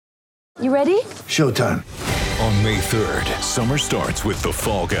You ready? Showtime. On May 3rd, summer starts with The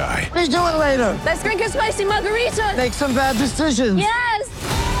Fall Guy. Let's do it later. Let's drink a spicy margarita. Make some bad decisions. Yes!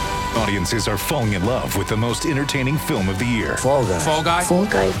 Audiences are falling in love with the most entertaining film of the year. Fall Guy. Fall Guy? Fall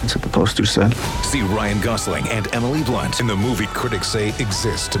Guy. That's what the poster said. See Ryan Gosling and Emily Blunt in the movie critics say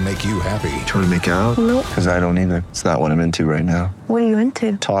exists to make you happy. Trying to make it out? Nope. Because I don't either. It's not what I'm into right now. What are you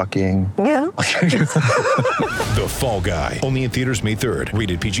into? Talking. Yeah. The Fall Guy. Only in theaters May 3rd.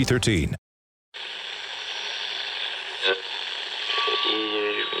 Rated PG-13.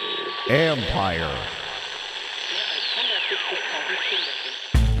 Empire.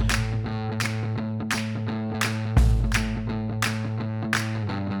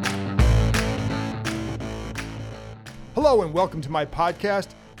 Hello and welcome to my podcast.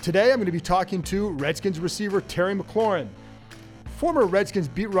 Today I'm going to be talking to Redskins receiver Terry McLaurin, former Redskins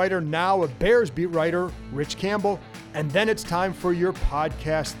beat writer, now a Bears beat writer, Rich Campbell, and then it's time for your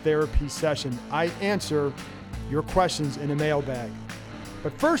podcast therapy session. I answer your questions in a mailbag.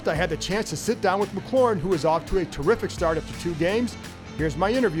 But first, I had the chance to sit down with McLaurin, who is off to a terrific start after 2 games. Here's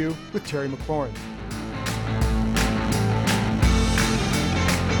my interview with Terry McLaurin.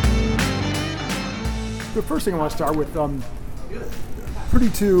 The first thing I want to start with, pretty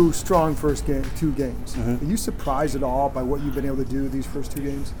two strong first game, 2 games. Are you surprised at all by what you've been able to do these first 2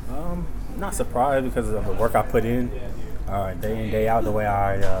 games? Not surprised because of the work I put in, day in, day out, the way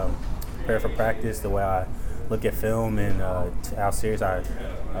I prepare for practice, the way I look at film, and how serious I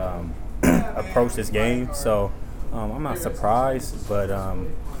approach this game. So I'm not surprised, but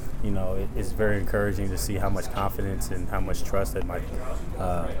it's very encouraging to see how much confidence and how much trust that my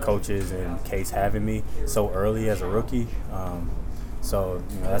coaches and Case have in me so early as a rookie. So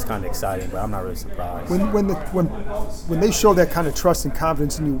that's kind of exciting, but I'm not really surprised. When they show that kind of trust and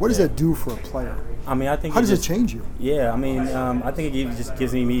confidence in you, what does that do for a player? I mean, I think how does it change you? Yeah, I mean, I think it just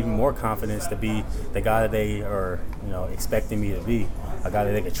gives me even more confidence to be the guy that they are, expecting me to be. A guy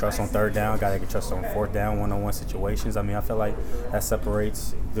that they can trust on 3rd down, a guy they can trust on 4th down, one-on-one situations. I mean, I feel like that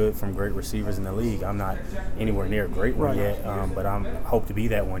separates good from great receivers in the league. I'm not anywhere near a great one yet, but I hope to be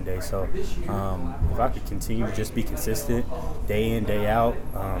that one day. So if I could continue to just be consistent day in, day out,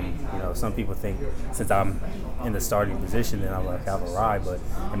 some people think since I'm in the starting position, then I've arrived. But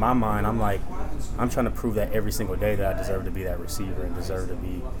in my mind, I'm trying to prove that every single day that I deserve to be that receiver and deserve to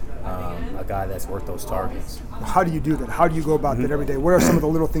be a guy that's worth those targets. How do you do that? How do you go about that every day? What are some of the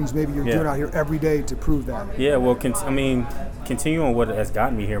little things maybe you're doing out here every day to prove that? Yeah, well, continuing what has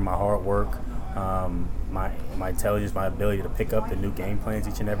gotten me here, my hard work, my intelligence, my ability to pick up the new game plans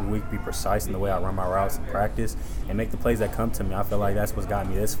each and every week, be precise in the way I run my routes in practice, and make the plays that come to me. I feel like that's what's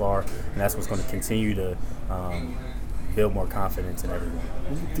gotten me this far, and that's what's going to continue to build more confidence in everyone.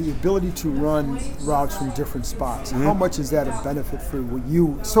 The ability to run routes from different spots, how much is that a benefit for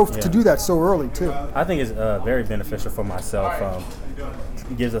you? To do that so early, too? I think it's very beneficial for myself.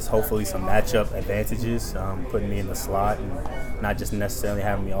 It gives us hopefully some matchup advantages, putting me in the slot and not just necessarily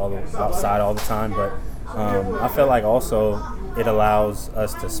having me all outside all the time, but I feel like also it allows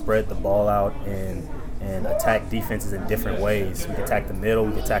us to spread the ball out and attack defenses in different ways. We can attack the middle,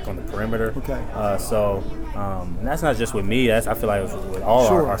 we can attack on the perimeter. Okay. And that's not just with me. I feel like it's with all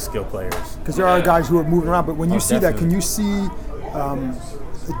our skill players. Because there are guys who are moving around, but when you see definitely. that, can you see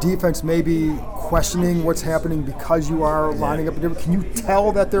the defense maybe questioning what's happening because you are lining up? Can you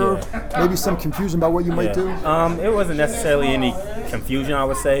tell that there may be some confusion about what you might do? It wasn't necessarily any confusion, I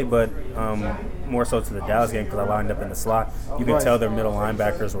would say, but more so to the Dallas game because I lined up in the slot. You can tell their middle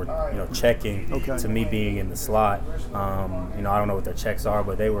linebackers were, checking to me being in the slot. I don't know what their checks are,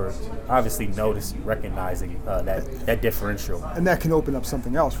 but they were obviously recognizing that differential. And that can open up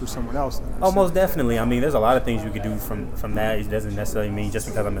something else for someone else. Then, oh, most definitely. I mean, there's a lot of things you could do from that. It doesn't necessarily mean just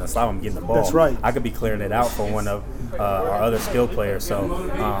because I'm in the slot, I'm getting the ball. That's right. I could be clearing it out for one of our other skill players. So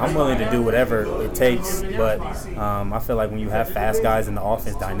I'm willing to do whatever it takes. But I feel like when you have fast guys in the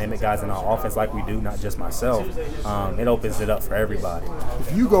offense, dynamic guys in our offense like we do, not just myself, it opens it up for everybody.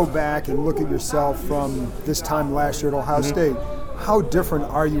 If you go back and look at yourself from this time last year at Ohio State, how different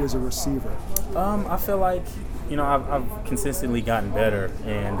are you as a receiver? I feel like, I've consistently gotten better,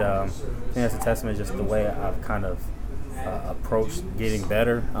 and I think that's a testament just the way I've kind of approached getting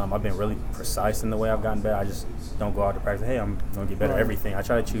better. I've been really precise in the way I've gotten better. I just don't go out to practice, hey, I'm going to get better at everything. I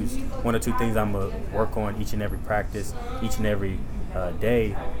try to choose 1 or 2 things I'm going to work on each and every practice, each and every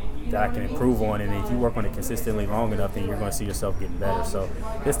day, that I can improve on, and if you work on it consistently long enough, then you're going to see yourself getting better. So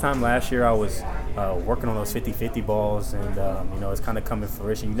this time last year, I was working on those 50-50 balls, and it's kind of coming to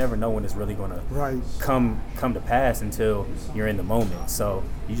fruition. You never know when it's really going to come to pass until you're in the moment. So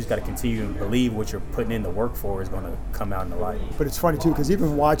you just got to continue to believe what you're putting in the work for is going to come out in the light. But it's funny too, because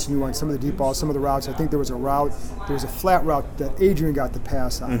even watching you on some of the deep balls, some of the routes, I think there was a flat route that Adrian got the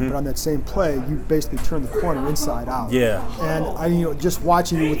pass on, but on that same play, you basically turned the corner inside out. Yeah. And just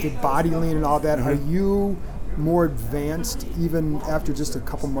watching you with the body lean and all that, are you more advanced even after just a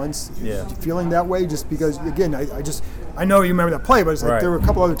couple months? Yeah. Feeling that way? Just because, again, I know you remember that play, but it's like there were a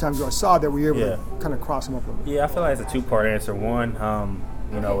couple other times where I saw that we were able to kind of cross them up a little bit. Yeah, I feel like it's a two-part answer. One,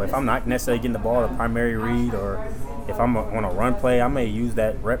 if I'm not necessarily getting the ball the primary read, or if I'm on a run play, I may use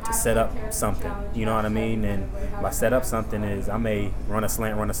that rep to set up something. You know what I mean? And by set up something is I may run a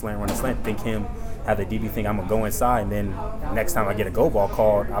slant, think him, have the DB think I'm going to go inside, and then next time I get a go ball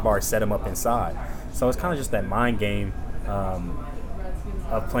called, I've already set him up inside. So it's kind of just that mind game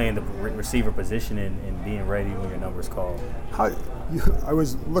of playing the receiver position and being ready when your number's called. I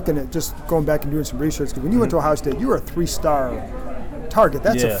was looking at just going back and doing some research, because when you went to Ohio State, you were a 3-star target.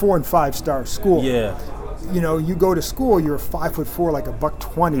 That's a 4- and 5-star school. Yeah. You go to school, you're 5'4", like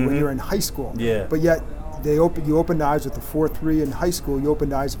 $120 when you're in high school. Yeah. But yet you opened eyes with the 4.3 in high school. You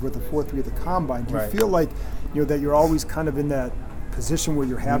opened eyes with the 4.3 at the combine. Do you feel like that you're always kind of in that position where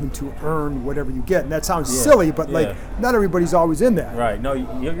you're having to earn whatever you get? And that sounds silly, but not everybody's always in that. Right. No,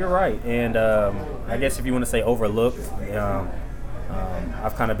 you're right. And I guess if you want to say overlooked,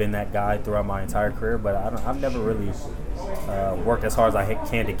 I've kind of been that guy throughout my entire career, but I've never really worked as hard as I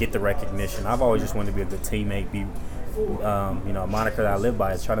can to get the recognition. I've always just wanted to be a good teammate, be a moniker that I live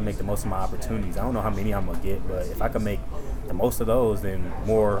by is try to make the most of my opportunities. I don't know how many I'm going to get, but if I can make the most of those, then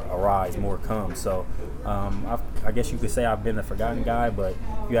more arise, more come. So I guess you could say I've been the forgotten guy, but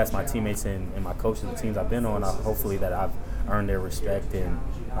if you ask my teammates and my coaches, the teams I've been on, hopefully that I've earned their respect, and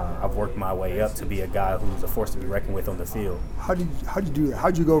I've worked my way up to be a guy who's a force to be reckoned with on the field. How'd you do that?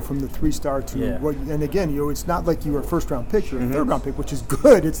 How'd you go from the 3-star to what? And again, it's not like you were a first-round pick, you're a third-round pick, which is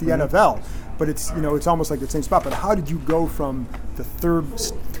good. It's the NFL, but it's it's almost like the same spot. But how did you go from the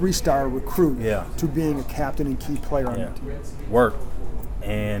 3-star recruit to being a captain and key player on your team? Work,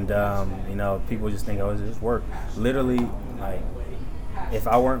 and people just think, it's just work. Literally, like, if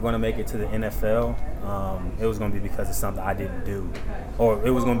I weren't going to make it to the NFL, it was going to be because of something I didn't do, or it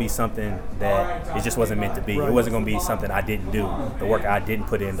was going to be something that it just wasn't meant to be. It wasn't going to be something I didn't do, the work I didn't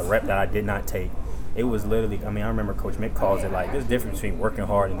put in, the rep that I did not take. It was literally, I remember Coach Mick calls it like, there's a difference between working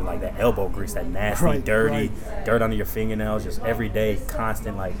hard and like that elbow grease, that nasty, dirty, dirt under your fingernails, just every day,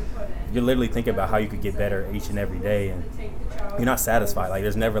 constant, like, you're literally thinking about how you could get better each and every day, and you're not satisfied. Like,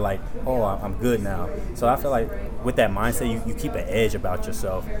 there's never like, I'm good now. So I feel like with that mindset, you keep an edge about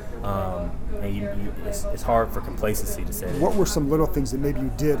yourself, and it's hard for complacency to say that. What were some little things that maybe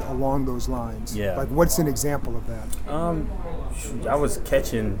you did along those lines? Yeah. Like, what's an example of that? I was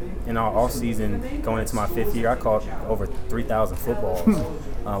catching in our off season going into my 5th year. I caught over 3,000 footballs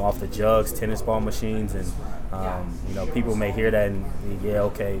off the jugs, tennis ball machines, and people may hear that and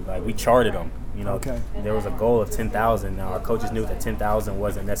like we charted them. There was a goal of 10,000. Now our coaches knew that 10,000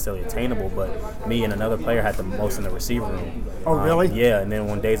 wasn't necessarily attainable, but me and another player had the most in the receiver room. Oh, really? Yeah, and then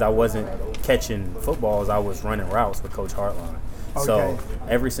when days I wasn't catching footballs, I was running routes with Coach Hartline. Okay. So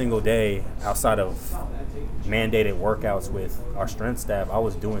every single day, outside of mandated workouts with our strength staff, I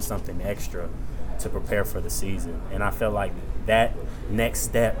was doing something extra to prepare for the season. And I felt like that next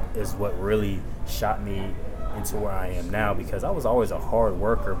step is what really shot me into where I am now, because I was always a hard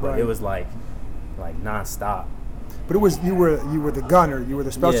worker, but it was like nonstop. But it was you were the gunner, you were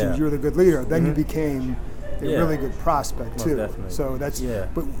the special teams, you were the good leader. Then you became a really good prospect too. Definitely. So that's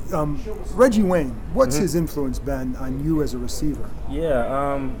But Reggie Wayne, what's his influence been on you as a receiver?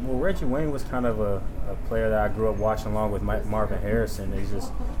 Yeah, well, Reggie Wayne was kind of a player that I grew up watching along with Marvin Harrison.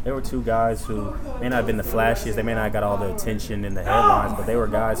 They were two guys who may not have been the flashiest, they may not have got all the attention in the headlines, but they were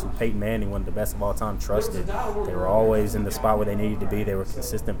guys who Peyton Manning, one of the best of all time, trusted. They were always in the spot where they needed to be. They were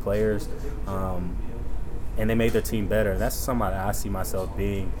consistent players, and they made their team better. That's somebody I see myself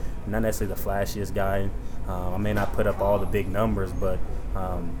being, not necessarily the flashiest guy. I may not put up all the big numbers, but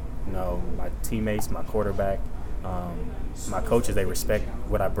my teammates, my quarterback, my coaches, they respect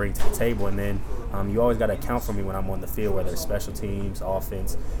what I bring to the table. And then you always got to account for me when I'm on the field, whether it's special teams,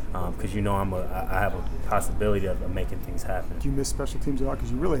 offense, because I have a possibility of making things happen. Do you miss special teams at all?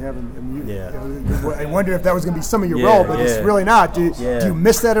 Because you really haven't. I I wondered if that was going to be some of your role, but it's really not. Do you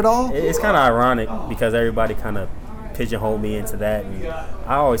miss that at all? It's kind of ironic because everybody kind of pigeonholed me into that, and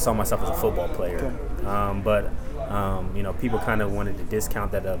I always saw myself as a football player. But people kind of wanted to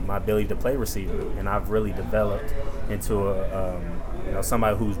discount that my ability to play receiver, and I've really developed into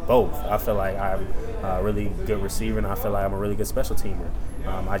somebody who's both. I feel like I'm a really good receiver, and I feel like I'm a really good special teamer.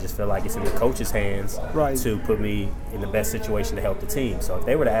 I just feel like it's in the coach's hands to put me in the best situation to help the team. So if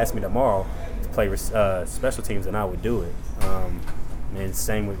they were to ask me tomorrow to play special teams, then I would do it. And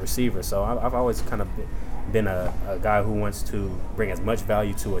same with receivers. So I've always kind of been a guy who wants to bring as much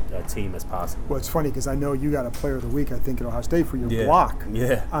value to a team as possible. Well, it's funny because I know you got a Player of the Week, I think, at Ohio State for your block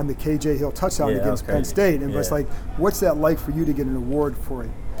on the KJ Hill touchdown against Penn State. And it's like, what's that like for you to get an award for a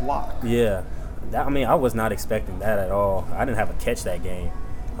block? Yeah. I was not expecting that at all. I didn't have a catch that game.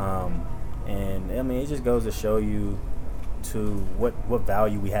 It just goes to show you to what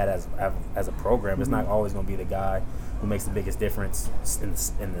value we had as a program. It's not always going to be the guy who makes the biggest difference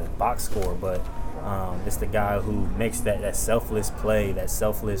in the box score, but it's the guy who makes that selfless play, that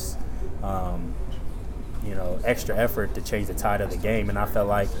selfless extra effort to change the tide of the game. And I felt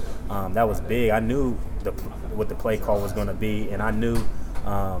like that was big. I knew what the play call was going to be, and I knew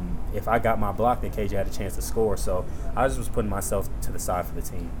if I got my block, then KJ had a chance to score. So I just was putting myself to the side for the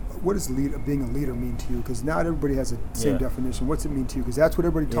team. What does being a leader mean to you? Because not everybody has the same definition. What's it mean to you? Because that's what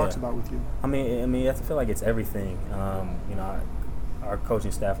everybody talks about with you. I feel like it's everything. Our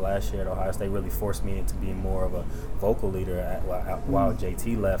coaching staff last year at Ohio State really forced me into being more of a vocal leader while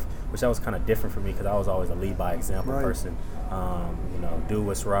JT left, which that was kind of different for me because I was always a lead by example person. Do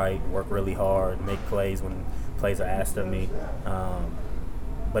what's right, work really hard, make plays when plays are asked of me.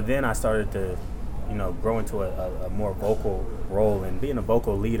 But then I started to, grow into a more vocal role. And being a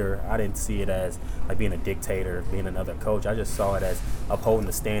vocal leader, I didn't see it as like being a dictator, being another coach. I just saw it as upholding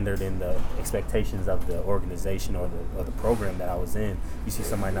the standard and the expectations of the organization or the program that I was in. You see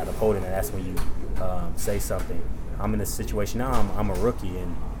somebody not upholding it, that's when you say something. I'm in this situation now, I'm a rookie,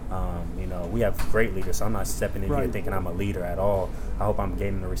 and we have great leaders, so I'm not stepping in here thinking I'm a leader at all. I hope I'm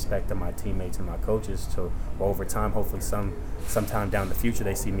gaining the respect of my teammates and my coaches to over time, hopefully sometime down the future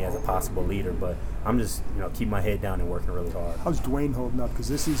they see me as a possible leader. But I'm just keep my head down and working really hard. How's Dwayne holding up? Because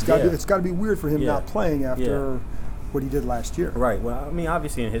it's got to be weird for him not playing after what he did last year. Right. Well,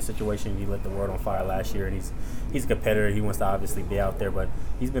 obviously in his situation, he lit the world on fire last year, and he's a competitor. He wants to obviously be out there, but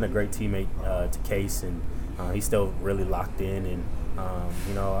he's been a great teammate to Case, and he's still really locked in. And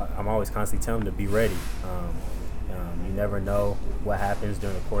I'm always constantly telling him to be ready. You never know what happens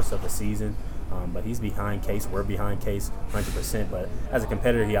during the course of the season. But he's behind Case. We're behind Case 100%. But as a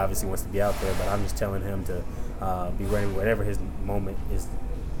competitor, he obviously wants to be out there. But I'm just telling him to be ready whatever his moment is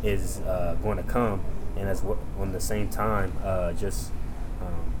going to come. And on the same time, just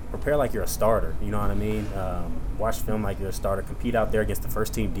prepare like you're a starter. You know what I mean? Watch film like you're a starter. Compete out there against the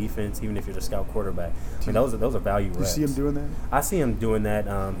first team defense, even if you're the scout quarterback. Those are value reps. You see him doing that? I see him doing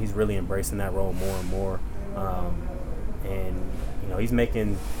that. He's really embracing that role more and more. He's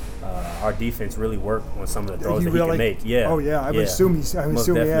making our defense really work on some of the throws that he can make. Yeah. Oh yeah. I would assume he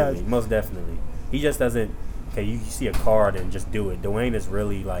has. Most definitely. He just doesn't. Okay, you see a card and just do it. Dwayne is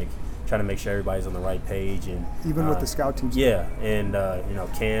really like trying to make sure everybody's on the right page, and even with the scout team. Yeah, and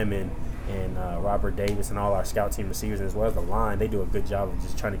Cam and Robert Davis and all our scout team receivers, as well as the line, they do a good job of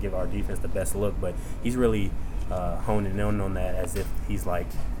just trying to give our defense the best look. But he's really honing in on that as if he's like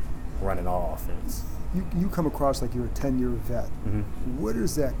running all offense. You come across like you're a 10-year vet. Mm-hmm. Where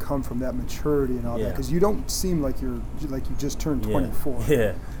does that come from, that maturity and all that? Because you don't seem like you just turned 24.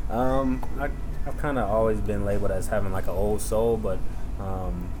 Yeah. I've kind of always been labeled as having like an old soul, but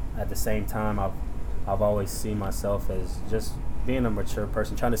at the same time, I've always seen myself as just being a mature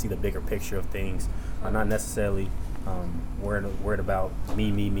person, trying to see the bigger picture of things, not necessarily worried about me.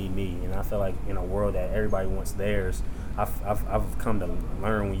 And I feel like in a world that everybody wants theirs, I've come to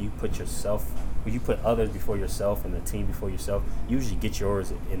learn when you put others before yourself and the team before yourself, you usually get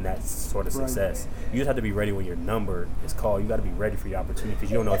yours in that sort of success. You just have to be ready when your number is called. You got to be ready for your opportunity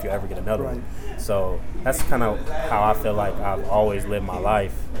because you don't know if you'll ever get another one. So that's kind of how I feel like I've always lived my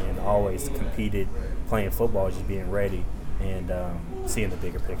life and always competed playing football, just being ready and seeing the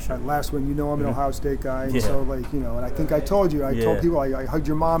bigger picture. Last one, I'm an Ohio State guy, and so and I think I told you, I told people I hugged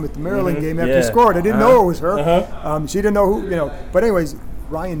your mom at the Maryland game after you scored. I didn't know it was her. She didn't know who, But anyways,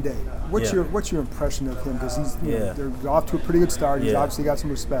 Ryan Day. What's your impression of him? Because he's they're off to a pretty good start. He's obviously got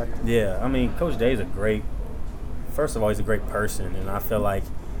some respect. Yeah, Coach Day is first of all, he's a great person, and I feel like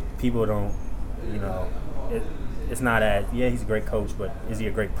people don't, it's not he's a great coach, but is he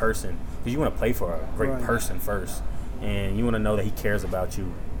a great person? Because you want to play for a great person first, and you want to know that he cares about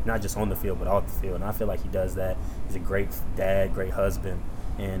you, not just on the field, but off the field. And I feel like he does that. He's a great dad, great husband.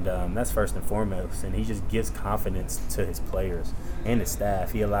 And that's first and foremost. And he just gives confidence to his players and his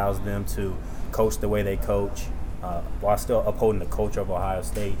staff. He allows them to coach the way they coach. while still upholding the culture of Ohio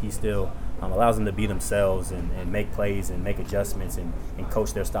State, he still allows them to be themselves and make plays and make adjustments and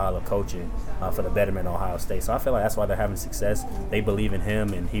coach their style of coaching for the betterment of Ohio State. So I feel like that's why they're having success. They believe in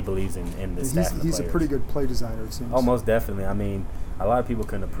him, and he believes in the staff. He's a pretty good play designer, it seems. Oh, most definitely. I mean, a lot of people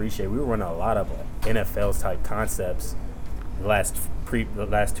couldn't appreciate. We were running a lot of NFL type concepts the last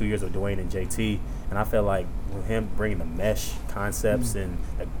 2 years of Dwayne and JT, and I feel like with him bringing the mesh concepts and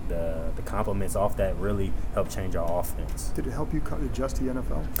the compliments off that really helped change our offense. Did it help you adjust to the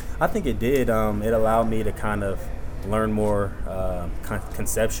NFL? I think it did. It allowed me to kind of learn more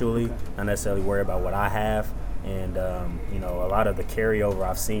conceptually, not necessarily worry about what I have. And, a lot of the carryover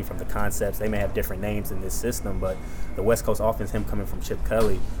I've seen from the concepts, they may have different names in this system, but the West Coast offense, him coming from Chip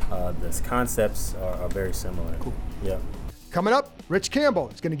Kelly, the concepts are very similar. Cool. Yeah. Coming up, Rich Campbell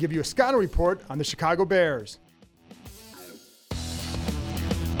is going to give you a scouting report on the Chicago Bears.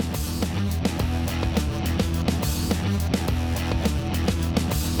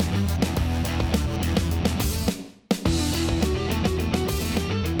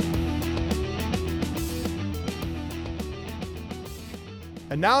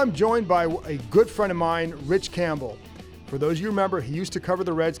 And now I'm joined by a good friend of mine, Rich Campbell. For those of you who remember, he used to cover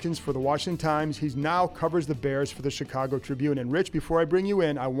the Redskins for the Washington Times. He now covers the Bears for the Chicago Tribune. And Rich, before I bring you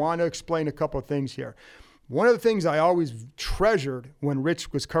in, I want to explain a couple of things here. One of the things I always treasured when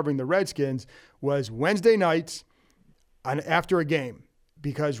Rich was covering the Redskins was Wednesday nights after a game,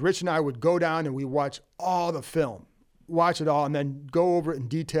 because Rich and I would go down and we watch all the film, watch it all, and then go over it in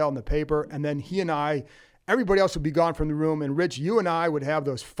detail in the paper. And then he and I, everybody else would be gone from the room, and Rich, you and I would have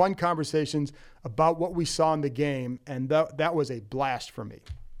those fun conversations about what we saw in the game, and that was a blast for me.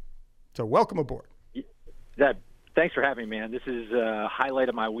 So welcome aboard. Thanks for having me, man. This is a highlight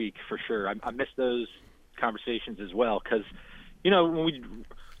of my week for sure. I miss those conversations as well because, when we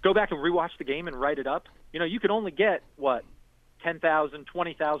go back and rewatch the game and write it up, you could only get, 10,000,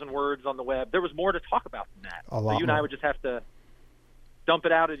 20,000 words on the web. There was more to talk about than that. So you and I would just have to dump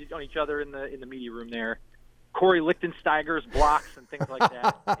it out on each other in the media room there. Corey Lichtensteiger's blocks and things like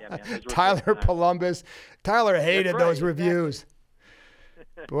that. Yeah, man, Tyler Columbus. Tyler hated those reviews.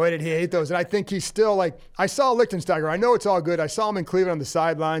 Boy, did he hate those. And I think he's still I saw Lichtensteiger. I know it's all good. I saw him in Cleveland on the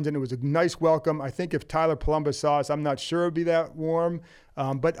sidelines, and it was a nice welcome. I think if Tyler Columbus saw us, I'm not sure it would be that warm.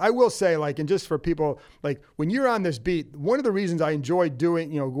 But I will say, and just for people, when you're on this beat, one of the reasons I enjoyed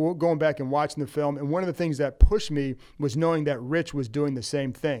doing, going back and watching the film, and one of the things that pushed me was knowing that Rich was doing the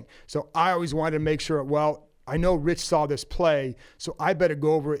same thing. So I always wanted to make sure, I know Rich saw this play, so I better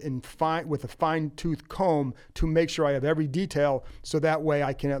go over it with a fine-tooth comb to make sure I have every detail, so that way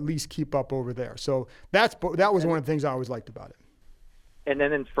I can at least keep up over there. So that was one of the things I always liked about it. And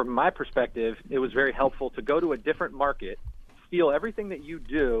then from my perspective, it was very helpful to go to a different market, steal everything that you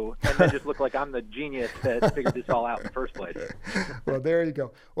do, and then just look like I'm the genius that figured this all out in the first place. Well, there you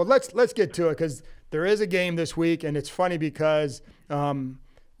go. Well, let's get to it, because there is a game this week, and it's funny because you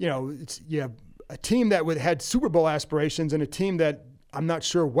have a team that had Super Bowl aspirations and a team that I'm not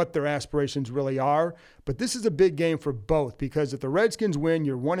sure what their aspirations really are. But this is a big game for both, because if the Redskins win,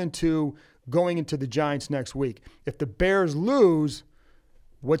 you're 1-2 going into the Giants next week. If the Bears lose,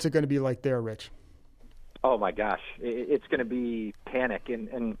 what's it going to be like there, Rich? Oh, my gosh. It's going to be panic.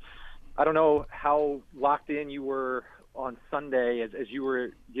 And I don't know how locked in you were on Sunday as you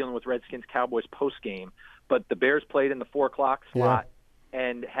were dealing with Redskins-Cowboys post-game, but the Bears played in the 4 o'clock slot. Yeah.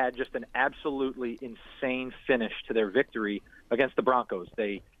 And had just an absolutely insane finish to their victory against the Broncos.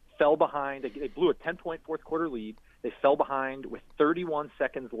 They fell behind. They blew a 10-point fourth-quarter lead. They fell behind with 31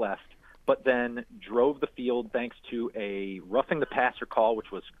 seconds left, but then drove the field thanks to a roughing the passer call,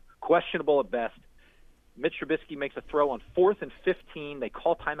 which was questionable at best. Mitch Trubisky makes a throw on 4th and 15. They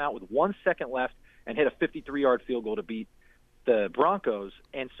call timeout with 1 second left and hit a 53-yard field goal to beat the Broncos.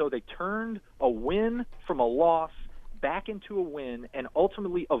 And so they turned a win from a loss back into a win and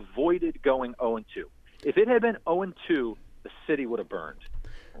ultimately avoided going 0-2. If it had been 0-2, the city would have burned.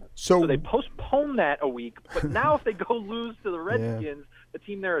 So they postponed that a week, but now if they go lose to the Redskins, the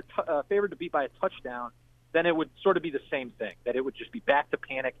team they're favored to beat by a touchdown, then it would sort of be the same thing, that it would just be back to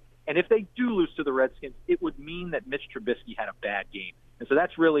panic. And if they do lose to the Redskins, it would mean that Mitch Trubisky had a bad game. And so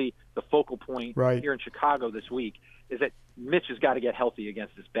that's really the focal point here in Chicago this week, is that Mitch has got to get healthy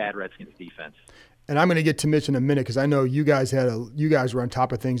against this bad Redskins defense. And I'm going to get to Mitch in a minute, because I know you guys were on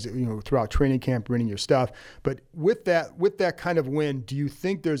top of things, throughout training camp, running your stuff. But with that kind of win, do you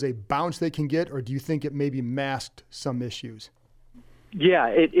think there's a bounce they can get, or do you think it maybe masked some issues? Yeah,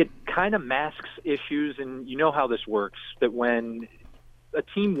 it kind of masks issues, and you know how this works, that when a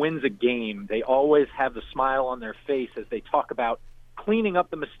team wins a game, they always have the smile on their face as they talk about cleaning up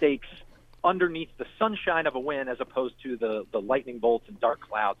the mistakes underneath the sunshine of a win as opposed to the lightning bolts and dark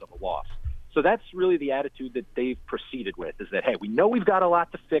clouds of a loss. So that's really the attitude that they've proceeded with, is that, hey, we know we've got a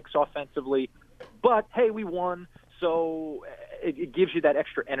lot to fix offensively, but, hey, we won. So it gives you that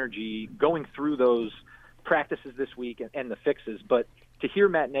extra energy going through those practices this week and the fixes. But to hear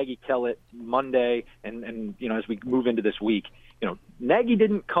Matt Nagy tell it Monday and as we move into this week, Nagy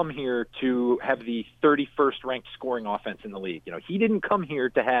didn't come here to have the 31st ranked scoring offense in the league. He didn't come here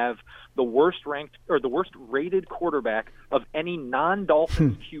to have the worst ranked or the worst rated quarterback of any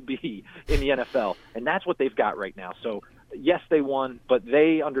non-Dolphins QB in the NFL. And that's what they've got right now. So yes, they won, but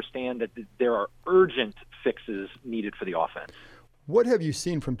they understand that there are urgent fixes needed for the offense. What have you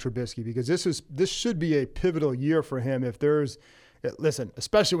seen from Trubisky? Because this should be a pivotal year for him. If there's, listen,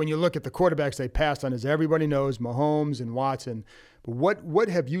 especially when you look at the quarterbacks they passed on, as everybody knows, Mahomes and Watson. But what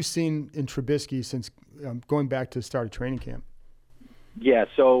have you seen in Trubisky since going back to the start of training camp? Yeah,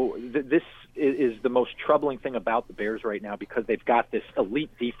 so this is the most troubling thing about the Bears right now, because they've got this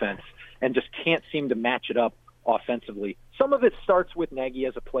elite defense and just can't seem to match it up offensively. Some of it starts with Nagy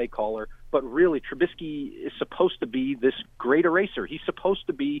as a play caller, but really Trubisky is supposed to be this great eraser. He's supposed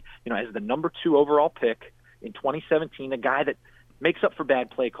to be, as the number 2 overall pick in 2017, a guy that makes up for bad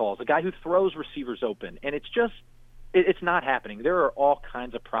play calls, a guy who throws receivers open, and it's not happening. There are all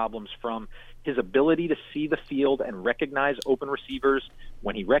kinds of problems, from his ability to see the field and recognize open receivers.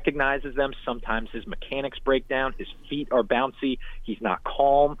 When he recognizes them, sometimes his mechanics break down. His feet are bouncy. He's not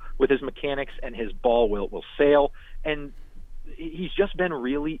calm with his mechanics, and his ball will sail. And he's just been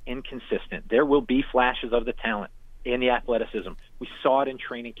really inconsistent. There will be flashes of the talent and the athleticism. We saw it in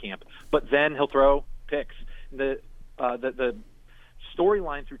training camp. But then he'll throw picks. The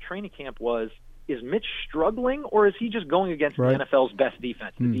storyline through training camp was, is Mitch struggling, or is he just going against the NFL's best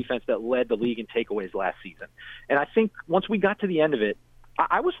defense, the defense that led the league in takeaways last season? And I think once we got to the end of it,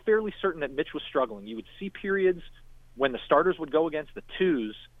 I was fairly certain that Mitch was struggling. You would see periods when the starters would go against the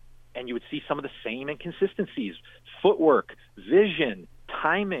twos, and you would see some of the same inconsistencies: footwork, vision,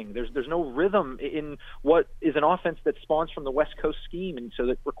 timing. There's no rhythm in what is an offense that spawns from the West Coast scheme, and so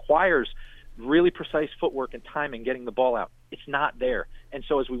that requires really precise footwork and timing getting the ball out. It's not there. And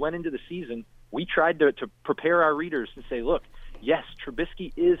so as we went into the season, we tried to prepare our readers and say, look, yes,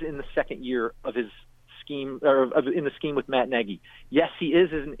 Trubisky is in the second year of his scheme, in the scheme with Matt Nagy. Yes, he is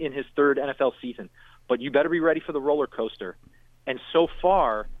in his third NFL season, but you better be ready for the roller coaster. And so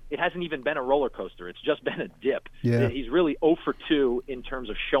far, it hasn't even been a roller coaster. It's just been a dip. Yeah. He's really 0 for 2 in terms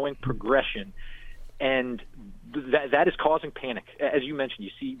of showing progression, and that is causing panic. As you mentioned,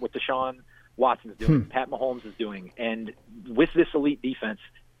 you see what Deshaun Watson's doing, Pat Mahomes is doing, and with this elite defense,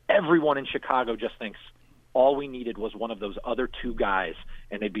 everyone in Chicago just thinks all we needed was one of those other 2 guys,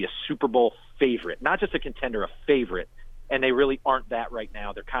 and they'd be a Super Bowl favorite. Not just a contender, a favorite. And they really aren't that right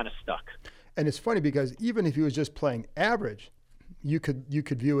now. They're kind of stuck. And it's funny because even if he was just playing average, you could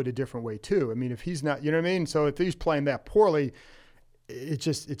view it a different way too. I mean, if he's not, you know what I mean? So if he's playing that poorly,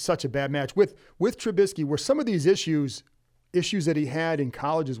 it's such a bad match. With Trubisky, were some of these issues that he had in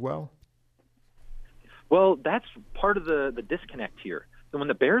college as well? Well, that's part of the disconnect here. And when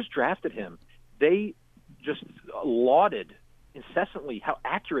the Bears drafted him, they just lauded incessantly how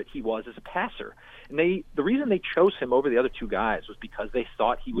accurate he was as a passer. And the reason they chose him over the other 2 guys was because they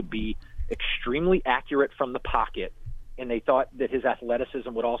thought he would be extremely accurate from the pocket, and they thought that his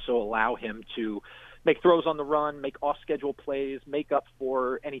athleticism would also allow him to make throws on the run, make off-schedule plays, make up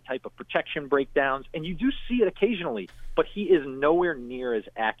for any type of protection breakdowns. And you do see it occasionally, but he is nowhere near as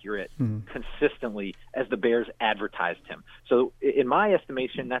accurate consistently as the Bears advertised him. So in my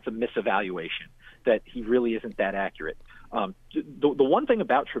estimation, that's a misevaluation, that he really isn't that accurate. The one thing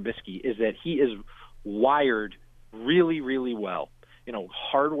about Trubisky is that he is wired really, really well.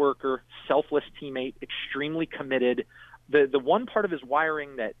 Hard worker, selfless teammate, extremely committed. The one part of his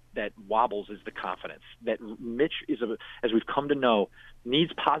wiring that wobbles is the confidence. That Mitch as we've come to know,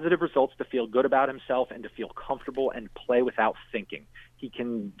 needs positive results to feel good about himself and to feel comfortable and play without thinking. He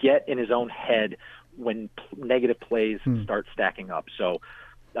can get in his own head when negative plays start stacking up. So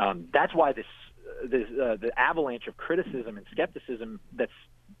that's why the avalanche of criticism and skepticism that's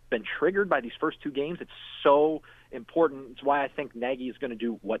been triggered by these first 2 games, it's so important. It's why I think Nagy is going to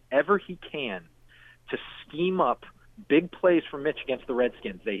do whatever he can to scheme up big plays for Mitch against the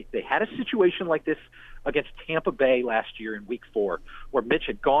Redskins. They had a situation like this against Tampa Bay last year in Week 4, where Mitch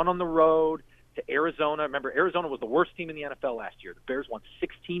had gone on the road to Arizona. Remember, Arizona was the worst team in the NFL last year. The Bears won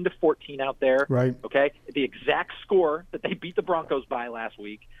 16-14 out there. Right. Okay, the exact score that they beat the Broncos by last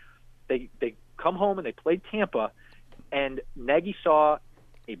week. They come home and they played Tampa, and Nagy saw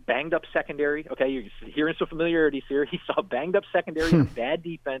a banged-up secondary. Okay, you're hearing some familiarities here. He saw a banged-up secondary and a bad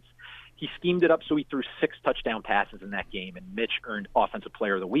defense. He schemed it up so he threw 6 touchdown passes in that game, and Mitch earned Offensive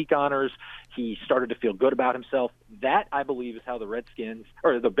Player of the Week honors. He started to feel good about himself. That, I believe, is how the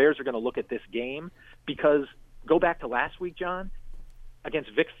Bears are going to look at this game, because go back to last week, John, against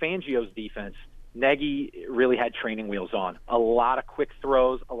Vic Fangio's defense, Nagy really had training wheels on. A lot of quick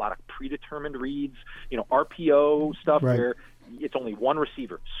throws, a lot of predetermined reads, RPO stuff where it's only one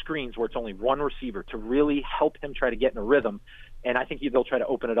receiver, screens where it's only one receiver to really help him try to get in a rhythm. And I think they'll try to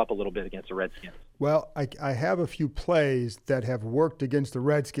open it up a little bit against the Redskins. Well, I have a few plays that have worked against the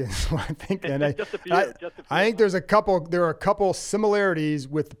Redskins. So I think, and I think there are a couple similarities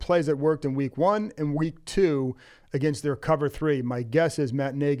with the plays that worked in week 1 and week 2 against their cover 3. My guess is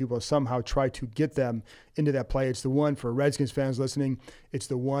Matt Nagy will somehow try to get them into that play. It's the one, for Redskins fans listening, it's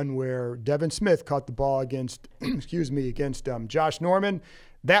the one where Devin Smith caught the ball against Josh Norman.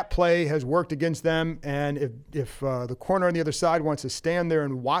 That play has worked against them, and if the corner on the other side wants to stand there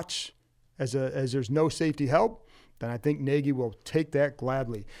and watch as there's no safety help, then I think Nagy will take that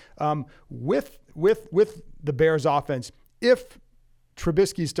gladly. With the Bears offense, if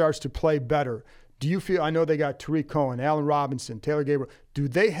Trubisky starts to play better, do you feel, I know they got Tariq Cohen, Allen Robinson, Taylor Gabriel, do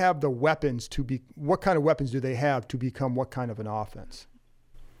they have the weapons what kind of weapons do they have to become what kind of an offense?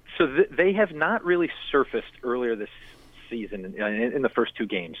 So they have not really surfaced earlier this season in the first 2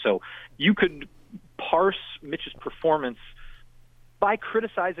 games. So you could parse Mitch's performance by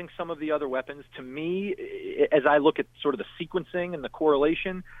criticizing some of the other weapons. To me, as I look at sort of the sequencing and the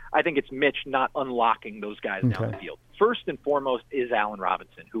correlation, I think it's Mitch not unlocking those guys down the field. First and foremost is Allen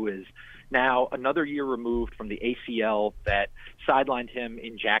Robinson, who is now another year removed from the ACL that sidelined him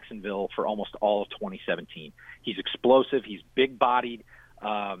in Jacksonville for almost all of 2017. He's explosive. He's big-bodied.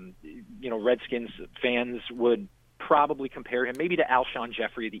 Redskins fans would probably compare him maybe to Alshon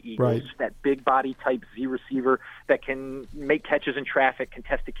Jeffrey of the Eagles, that big body type Z receiver that can make catches in traffic,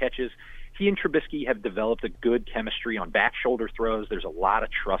 contested catches. He and Trubisky have developed a good chemistry on back shoulder throws. There's a lot of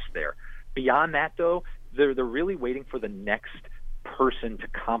trust there. Beyond that, though, they're really waiting for the next person to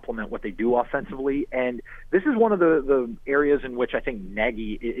complement what they do offensively. And this is one of the areas in which I think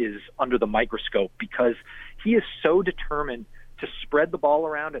Nagy is under the microscope, because he is so determined to spread the ball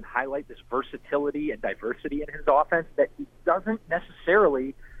around and highlight this versatility and diversity in his offense that he doesn't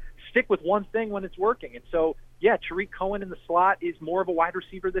necessarily stick with one thing when it's working. And so, Tariq Cohen in the slot is more of a wide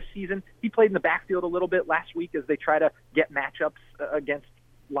receiver this season. He played in the backfield a little bit last week as they try to get matchups against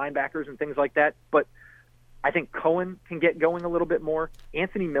linebackers and things like that. But I think Cohen can get going a little bit more.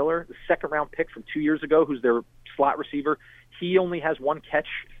 Anthony Miller, the second-round pick from 2 years ago, who's their slot receiver, he only has 1 catch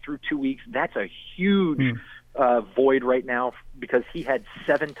through 2 weeks. That's a huge void right now because he had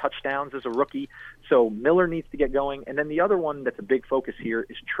 7 touchdowns as a rookie. So Miller needs to get going. And then the other one that's a big focus here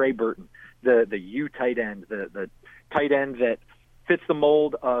is Trey Burton, the U tight end, the tight end that fits the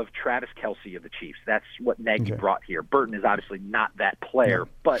mold of Travis Kelce of the Chiefs. That's what Nagy brought here. Burton is obviously not that player,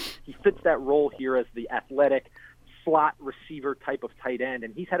 but he fits that role here as the athletic slot receiver type of tight end.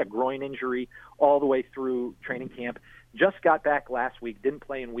 And he's had a groin injury all the way through training camp. Just got back last week, didn't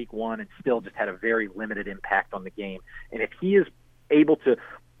play in week 1, and still just had a very limited impact on the game. And if he is able to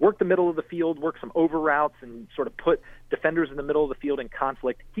work the middle of the field, work some over routes, and sort of put defenders in the middle of the field in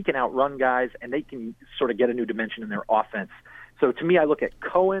conflict, he can outrun guys, and they can sort of get a new dimension in their offense. So to me, I look at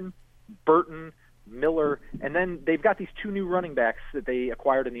Cohen, Burton, Miller, and then they've got these 2 new running backs that they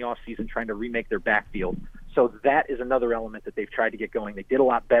acquired in the offseason trying to remake their backfield. So that is another element that they've tried to get going. They did a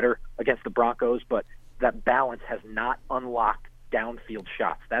lot better against the Broncos, but that balance has not unlocked downfield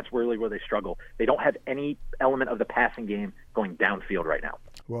shots. That's really where they struggle. They don't have any element of the passing game going downfield right now.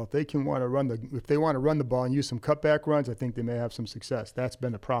 Well, if they want to run the ball and use some cutback runs, I think they may have some success. That's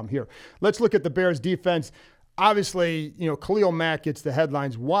been the problem here. Let's look at the Bears defense. Obviously, Khalil Mack gets the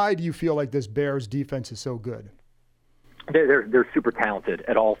headlines. Why do you feel like this Bears defense is so good? They're super talented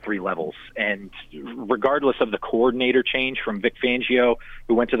at all 3 levels. And regardless of the coordinator change from Vic Fangio,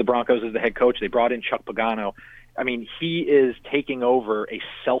 who went to the Broncos as the head coach, they brought in Chuck Pagano. I mean, he is taking over a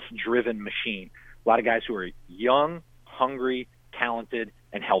self-driven machine. A lot of guys who are young, hungry, talented,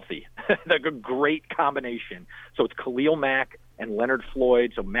 and healthy. They're a great combination. So it's Khalil Mack and Leonard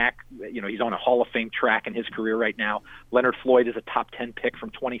Floyd. So Mack, he's on a Hall of Fame track in his career right now. Leonard Floyd is a top 10 pick from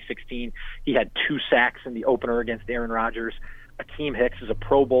 2016. He had 2 sacks in the opener against Aaron Rodgers. Akeem Hicks is a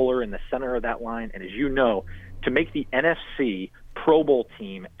Pro Bowler in the center of that line. And as you know, to make the NFC Pro Bowl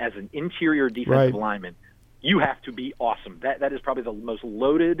team as an interior defensive lineman, you have to be awesome. That is probably the most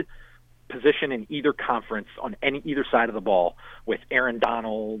loaded position in either conference on either side of the ball, with Aaron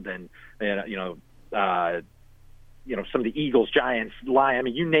Donald and some of the Eagles, Giants, Lions. I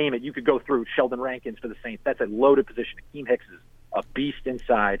mean, you name it, you could go through. Sheldon Rankins for the Saints. That's a loaded position. Akeem Hicks is a beast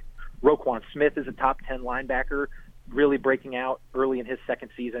inside. Roquan Smith is a top 10 linebacker, really breaking out early in his second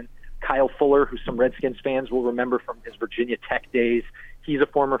season. Kyle Fuller, who some Redskins fans will remember from his Virginia Tech days. He's a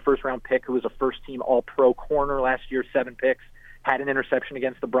former first-round pick who was a first-team All-Pro corner last year, 7 picks, had an interception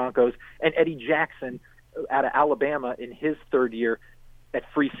against the Broncos. And Eddie Jackson out of Alabama in his third year at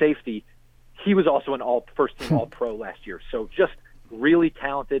free safety, he was also an first-team All-Pro last year. So just really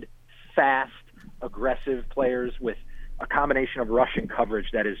talented, fast, aggressive players with a combination of rush and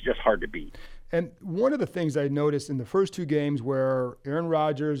coverage that is just hard to beat. And one of the things I noticed in the first 2 games where Aaron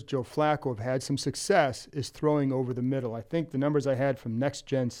Rodgers, Joe Flacco have had some success is throwing over the middle. I think the numbers I had from Next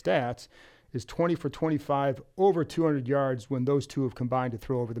Gen Stats is 20 for 25, over 200 yards when those two have combined to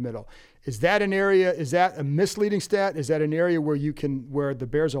throw over the middle. Is that an area, is that a misleading stat? Is that an area where where the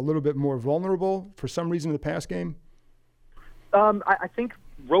Bears are a little bit more vulnerable for some reason in the pass game? I think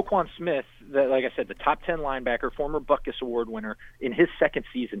Roquan Smith, like I said, the top 10 linebacker, former Butkus Award winner, in his second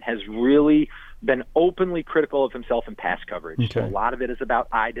season has really been openly critical of himself in pass coverage. Okay. So a lot of it is about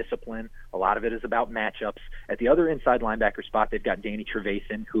eye discipline. A lot of it is about matchups. At the other inside linebacker spot, they've got Danny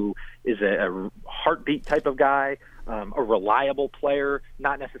Trevathan, who is a heartbeat type of guy, a reliable player,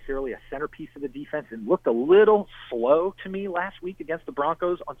 not necessarily a centerpiece of the defense, and looked a little slow to me last week against the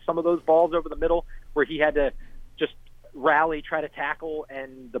Broncos on some of those balls over the middle where he had to just rally, try to tackle,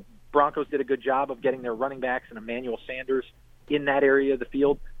 and the Broncos did a good job of getting their running backs and Emmanuel Sanders in that area of the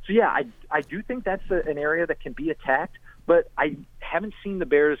field. So, yeah, I do think that's an area that can be attacked, but I haven't seen the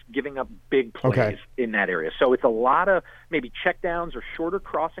Bears giving up big plays in that area. So it's a lot of maybe checkdowns or shorter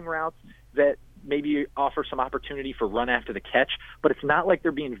crossing routes that maybe offer some opportunity for run after the catch, but it's not like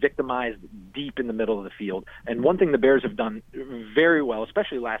they're being victimized deep in the middle of the field. And one thing the Bears have done very well,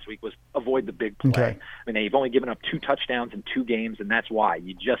 especially last week, was avoid the big play. Okay. I mean, they've only given up 2 touchdowns in 2 games, and that's why.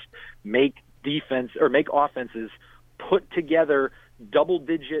 You just make offenses put together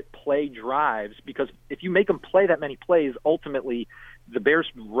double-digit play drives, because if you make them play that many plays, ultimately the Bears'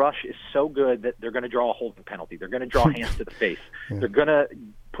 rush is so good that they're going to draw a holding penalty. They're going to draw hands to the face. Yeah. They're going to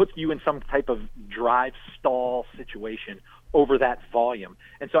put you in some type of drive stall situation over that volume.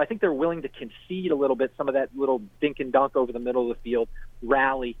 And so I think they're willing to concede a little bit, some of that little dink and dunk over the middle of the field,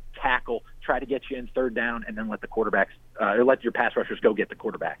 rally, tackle, try to get you in third down, and then let the quarterbacks or let your pass rushers go get the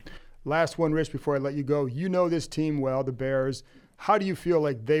quarterback. Last one, Rich, before I let you go. You know this team well, the Bears. How do you feel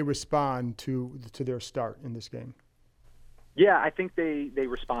like they respond to their start in this game? Yeah, I think they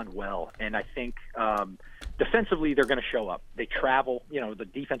respond well, and I think defensively they're going to show up. They travel. The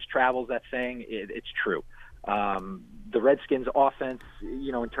defense travels, that saying. It's true. The Redskins offense,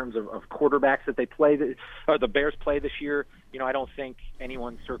 in terms of quarterbacks that they play, or the Bears play this year, I don't think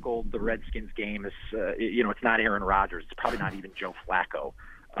anyone circled the Redskins game as, it's not Aaron Rodgers. It's probably not even Joe Flacco,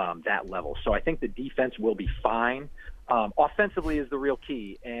 that level. So I think the defense will be fine. Offensively is the real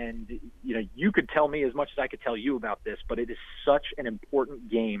key. And, you could tell me as much as I could tell you about this, but it is such an important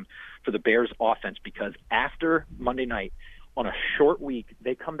game for the Bears offense, because after Monday night, on a short week,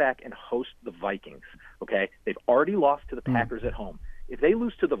 they come back and host the Vikings, okay? They've already lost to the Packers at home. If they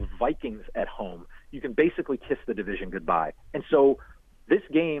lose to the Vikings at home, you can basically kiss the division goodbye. And so this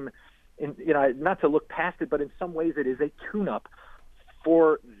game, not to look past it, but in some ways it is a tune-up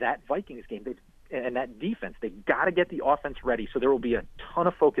for that Vikings game. And that defense, they've got to get the offense ready. So there will be a ton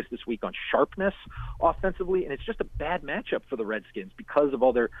of focus this week on sharpness offensively, and it's just a bad matchup for the Redskins because of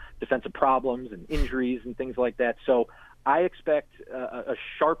all their defensive problems and injuries and things like that. So I expect a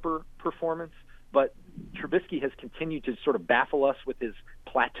sharper performance, but Trubisky has continued to sort of baffle us with his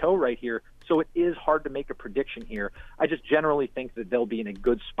plateau right here, so it is hard to make a prediction here. I just generally think that they'll be in a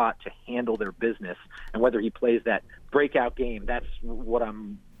good spot to handle their business, and whether he plays that breakout game, that's what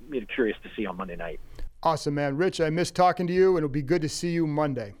I'm curious to see on Monday night. Awesome, man. Rich, I missed talking to you, and it'll be good to see you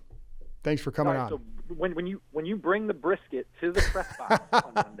Monday. Thanks for coming on. So when you bring the brisket to the press box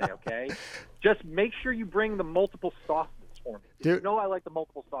on Monday, okay, just make sure you bring the multiple sauces for me. Dude, I like the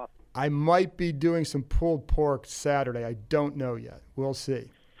multiple sauces. I might be doing some pulled pork Saturday. I don't know yet. We'll see.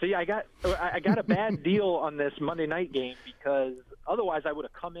 So yeah, I got a bad deal on this Monday night game, because otherwise I would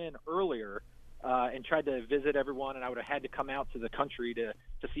have come in earlier and tried to visit everyone, and I would have had to come out to the country to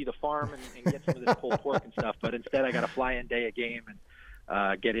see the farm and get some of this pulled pork and stuff. But instead, I got a fly-in day a game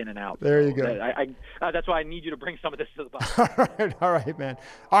and get in and out. There you go. That's why I need you to bring some of this to the box. All right, man.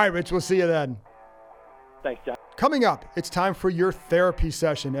 All right, Rich, we'll see you then. Thanks, John. Coming up, it's time for your therapy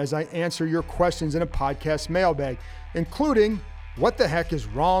session as I answer your questions in a podcast mailbag, including what the heck is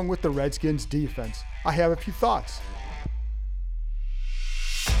wrong with the Redskins defense. I have a few thoughts.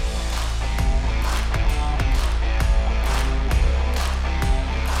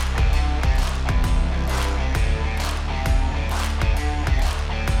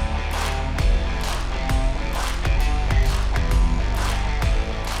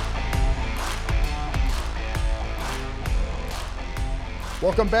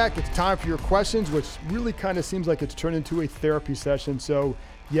 Welcome back. It's time for your questions, which really kind of seems like it's turned into a therapy session. So,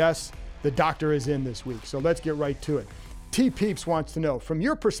 yes, the doctor is in this week. So let's get right to it. T. Peeps wants to know, from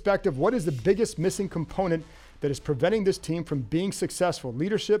your perspective, what is the biggest missing component that is preventing this team from being successful?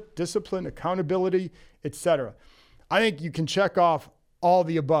 Leadership, discipline, accountability, etc. I think you can check off all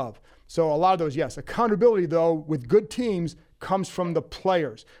the above. So a lot of those, yes. Accountability, though, with good teams comes from the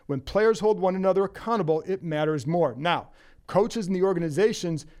players. When players hold one another accountable, it matters more. Now, coaches and the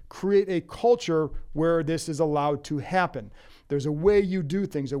organizations create a culture where this is allowed to happen. There's a way you do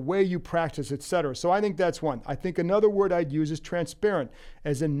things, a way you practice, etc. So I think that's one. I think another word I'd use is transparent,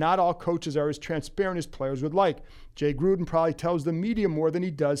 as in not all coaches are as transparent as players would like. Jay Gruden probably tells the media more than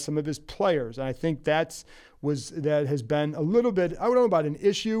he does some of his players. And I think that has been a little bit, I don't know about an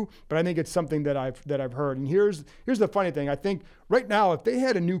issue, but I think it's something that I've heard. And here's the funny thing. I think right now, if they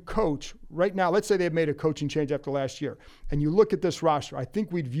had a new coach right now, let's say they've made a coaching change after last year, and you look at this roster, I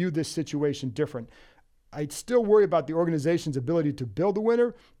think we'd view this situation different. I'd still worry about the organization's ability to build a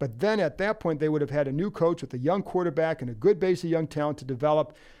winner, but then at that point, they would have had a new coach with a young quarterback and a good base of young talent to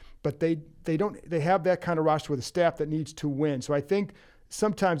develop, but they have that kind of roster with a staff that needs to win. So I think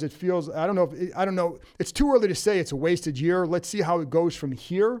sometimes it feels, I don't know, it's too early to say it's a wasted year. Let's see how it goes from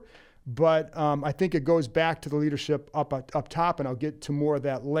here. But I think it goes back to the leadership up top, and I'll get to more of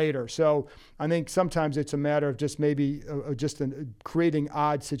that later. So I think sometimes it's a matter of just maybe creating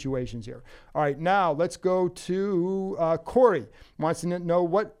odd situations here. All right, now let's go to Corey. Wants to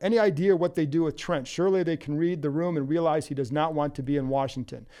know any idea what they do with Trent. Surely they can read the room and realize he does not want to be in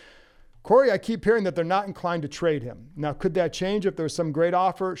Washington. Corey, I keep hearing that they're not inclined to trade him. Now, could that change if there's some great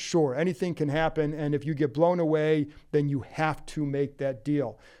offer? Sure, anything can happen, and if you get blown away, then you have to make that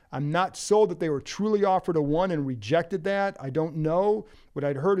deal. I'm not sold that they were truly offered a one and rejected that. I don't know. What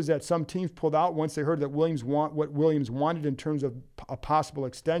I'd heard is that some teams pulled out once they heard that what Williams wanted in terms of a possible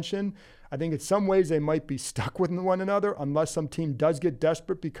extension. I think in some ways they might be stuck with one another unless some team does get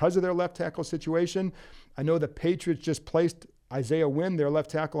desperate because of their left tackle situation. I know the Patriots just placed Isaiah Wynn, their left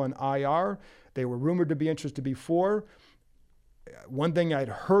tackle, on IR. They were rumored to be interested before. One thing I'd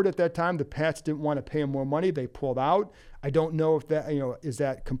heard at that time, the Pats didn't want to pay him more money. They pulled out. I don't know if that, is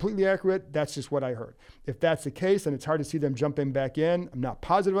that completely accurate? That's just what I heard. If that's the case, then it's hard to see them jumping back in. I'm not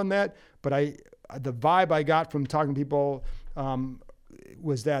positive on that, but the vibe I got from talking to people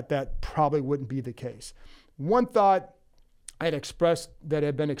was that probably wouldn't be the case. One thought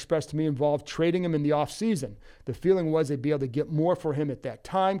had been expressed to me involved trading him in the offseason. The feeling was they'd be able to get more for him at that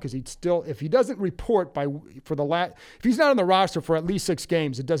time because he'd still, if he doesn't report if he's not on the roster for at least 6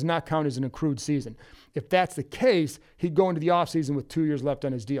 games, it does not count as an accrued season. If that's the case, he'd go into the offseason with 2 years left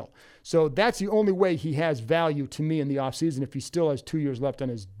on his deal. So that's the only way he has value to me in the offseason if he still has 2 years left on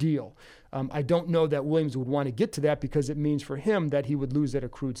his deal. I don't know that Williams would want to get to that because it means for him that he would lose that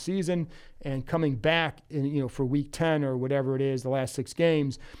accrued season, and coming back for week 10 or whatever it is, the last 6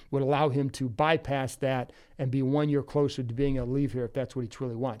 games, would allow him to bypass that and be 1 year closer to being able to leave here if that's what he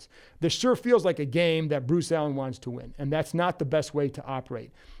truly wants. This sure feels like a game that Bruce Allen wants to win, and that's not the best way to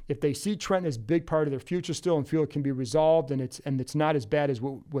operate. If they see Trent as a big part of their future still and feel it can be resolved and it's not as bad as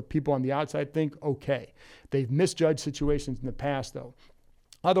what people on the outside think, okay. They've misjudged situations in the past, though.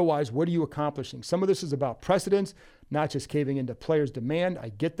 Otherwise, what are you accomplishing? Some of this is about precedence, not just caving into players' demand. I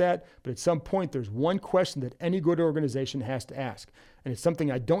get that. But at some point, there's one question that any good organization has to ask. And it's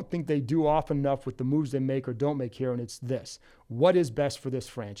something I don't think they do often enough with the moves they make or don't make here. And it's this: what is best for this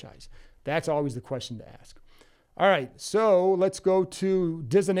franchise? That's always the question to ask. All right, so let's go to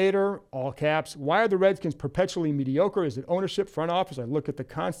Dizinator, all caps. Why are the Redskins perpetually mediocre? Is it ownership, front office? I look at the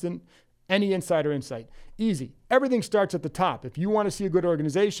constant. Any insider insight. Easy. Everything starts at the top. If you want to see a good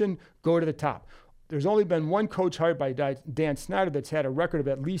organization, go to the top. There's only been one coach hired by Dan Snyder that's had a record of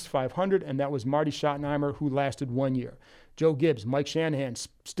at least 500, and that was Marty Schottenheimer, who lasted 1 year. Joe Gibbs, Mike Shanahan,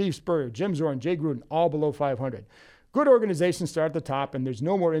 Steve Spurrier, Jim Zorn, Jay Gruden, all below 500. Good organizations start at the top, and there's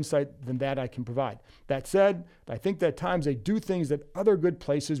no more insight than that I can provide. That said, I think that at times they do things that other good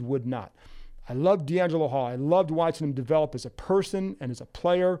places would not. I loved D'Angelo Hall. I loved watching him develop as a person and as a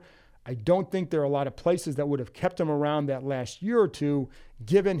player. I don't think there are a lot of places that would have kept him around that last year or two,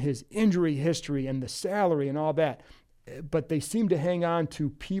 given his injury history and the salary and all that. But they seem to hang on to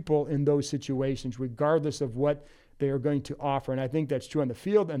people in those situations, regardless of what they are going to offer. And I think that's true on the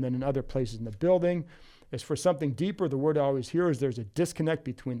field and then in other places in the building. As for something deeper, the word I always hear is there's a disconnect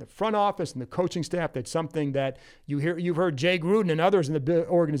between the front office and the coaching staff. That's something that you've heard Jay Gruden and others in the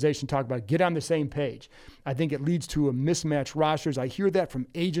organization talk about. Get on the same page. I think it leads to a mismatched rosters. I hear that from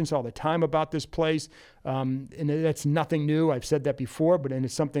agents all the time about this place, and that's nothing new. I've said that before, and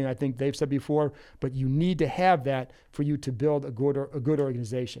it's something I think they've said before. But you need to have that for you to build a good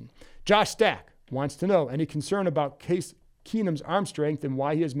organization. Josh Stack wants to know any concern about Case Keenum's arm strength and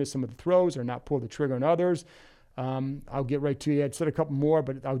why he has missed some of the throws or not pulled the trigger on others. I'll get right to you. I'd said a couple more,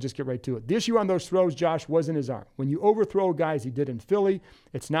 but I'll just get right to it. The issue on those throws, Josh, wasn't his arm. When you overthrow guys he did in Philly,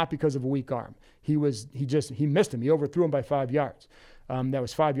 it's not because of a weak arm. He missed him. He overthrew him by 5 yards. That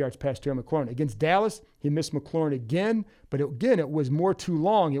was 5 yards past Terry McLaurin. Against Dallas, he missed McLaurin again, but it was more too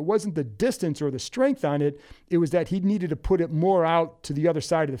long. It wasn't the distance or the strength on it. It was that he needed to put it more out to the other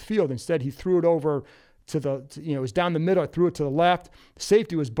side of the field. Instead, he threw it over it was down the middle. I threw it to the left. The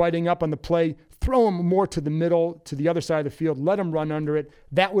safety was biting up on the play. Throw him more to the middle, to the other side of the field. Let him run under it.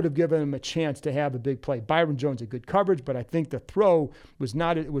 That would have given him a chance to have a big play. Byron Jones had good coverage, but I think the throw was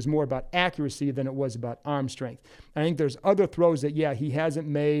not. It was more about accuracy than it was about arm strength. I think there's other throws that, he hasn't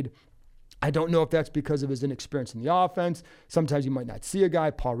made. I don't know if that's because of his inexperience in the offense. Sometimes you might not see a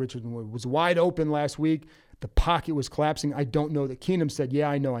guy. Paul Richardson was wide open last week. The pocket was collapsing. I don't know that Keenum said,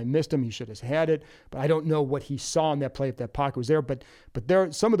 I know I missed him. He should have had it. But I don't know what he saw in that play if that pocket was there. But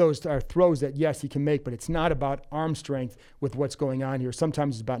there, some of those are throws that, yes, he can make, but it's not about arm strength with what's going on here.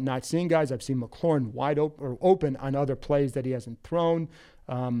 Sometimes it's about not seeing guys. I've seen McLaurin wide open on other plays that he hasn't thrown.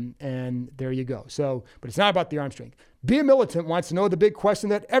 And there you go. But it's not about the arm strength. Be a Militant wants to know the big question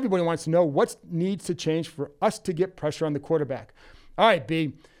that everybody wants to know. What needs to change for us to get pressure on the quarterback? All right,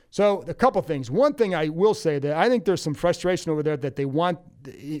 B. So a couple things. One thing I will say that I think there's some frustration over there that they want,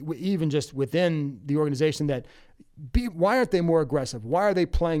 even just within the organization, that why aren't they more aggressive? Why are they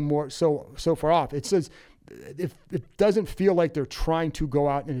playing more so far off? It says it doesn't feel like they're trying to go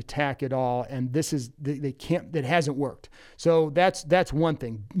out and attack at all, and they can't. It hasn't worked. So that's one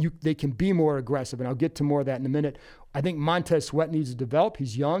thing. They can be more aggressive, and I'll get to more of that in a minute. I think Montez Sweat needs to develop.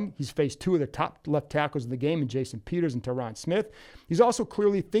 He's young. He's faced two of the top left tackles in the game in Jason Peters and Tyron Smith. He's also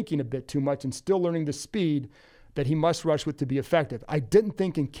clearly thinking a bit too much and still learning the speed that he must rush with to be effective. I didn't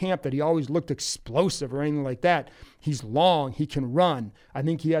think in camp that he always looked explosive or anything like that. He's long. He can run. I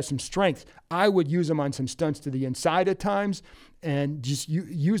think he has some strength. I would use him on some stunts to the inside at times and just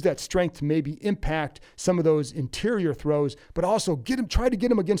use that strength to maybe impact some of those interior throws, but also try to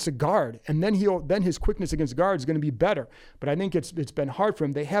get him against a guard, and then his quickness against guard is going to be better. But I think it's been hard for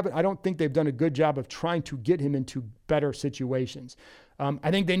him. I don't think they've done a good job of trying to get him into better situations.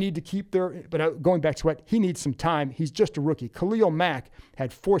 I think they need to keep but going back to Sweat, he needs some time. He's just a rookie. Khalil Mack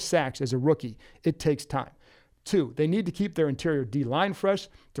had 4 sacks as a rookie. It takes time. 2, they need to keep their interior D-line fresh.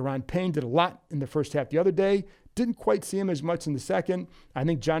 Deron Payne did a lot in the first half the other day. Didn't quite see him as much in the second. I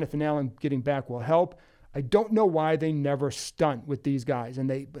think Jonathan Allen getting back will help. I don't know why they never stunt with these guys,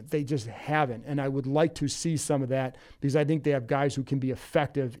 but they just haven't. And I would like to see some of that because I think they have guys who can be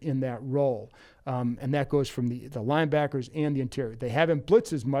effective in that role. And that goes from the linebackers and the interior. They haven't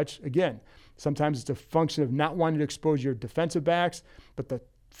blitzed as much. Again, sometimes it's a function of not wanting to expose your defensive backs, but the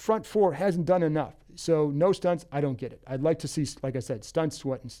front 4 hasn't done enough. So no stunts, I don't get it. I'd like to see, like I said,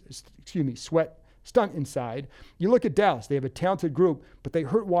 Sweat stunt inside. You look at Dallas, they have a talented group, but they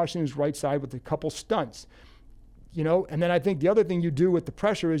hurt Washington's right side with a couple stunts. And then I think the other thing you do with the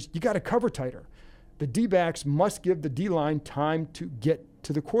pressure is you got to cover tighter. The D-backs must give the D-line time to get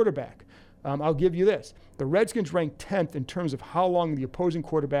to the quarterback. I'll give you this. The Redskins rank 10th in terms of how long the opposing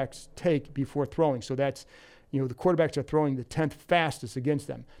quarterbacks take before throwing. So that's, the quarterbacks are throwing the 10th fastest against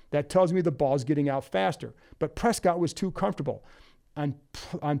them. That tells me the ball's getting out faster. But Prescott was too comfortable.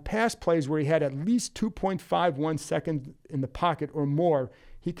 On past plays where he had at least 2.51 seconds in the pocket or more,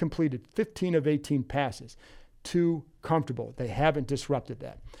 he completed 15 of 18 passes. Too comfortable. They haven't disrupted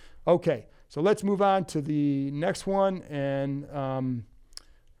that. Okay, so let's move on to the next one. And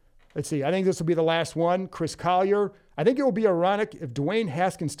let's see. I think this will be the last one. Chris Collier. I think it will be ironic if Dwayne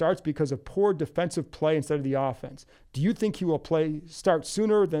Haskins starts because of poor defensive play instead of the offense. Do you think he will start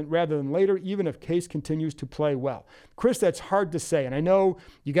sooner rather than later, even if Case continues to play well? Chris, that's hard to say. And I know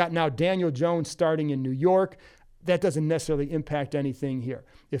you got now Daniel Jones starting in New York. That doesn't necessarily impact anything here.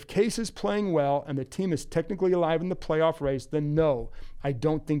 If Case is playing well and the team is technically alive in the playoff race, then no, I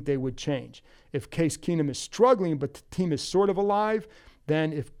don't think they would change. If Case Keenum is struggling but the team is sort of alive,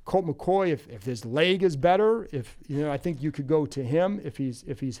 then if Colt McCoy, if his leg is better, I think you could go to him if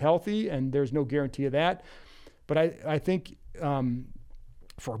he's healthy, and there's no guarantee of that. But I think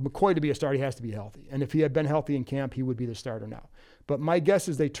for McCoy to be a starter, he has to be healthy. And if he had been healthy in camp, he would be the starter now. But my guess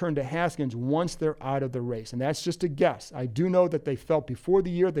is they turn to Haskins once they're out of the race. And that's just a guess. I do know that they felt before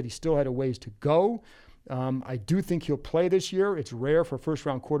the year that he still had a ways to go. I do think he'll play this year. It's rare for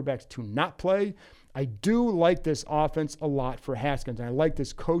first-round quarterbacks to not play. I do like this offense a lot for Haskins, and I like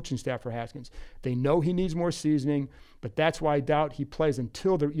this coaching staff for Haskins. They know he needs more seasoning, but that's why I doubt he plays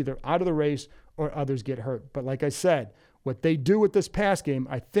until they're either out of the race or others get hurt. But like I said, what they do with this pass game,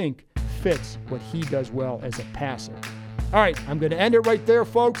 I think, fits what he does well as a passer. All right, I'm going to end it right there,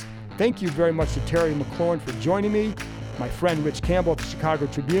 folks. Thank you very much to Terry McLaurin for joining me, my friend Rich Campbell at the Chicago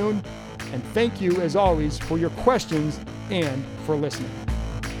Tribune, and thank you, as always, for your questions and for listening.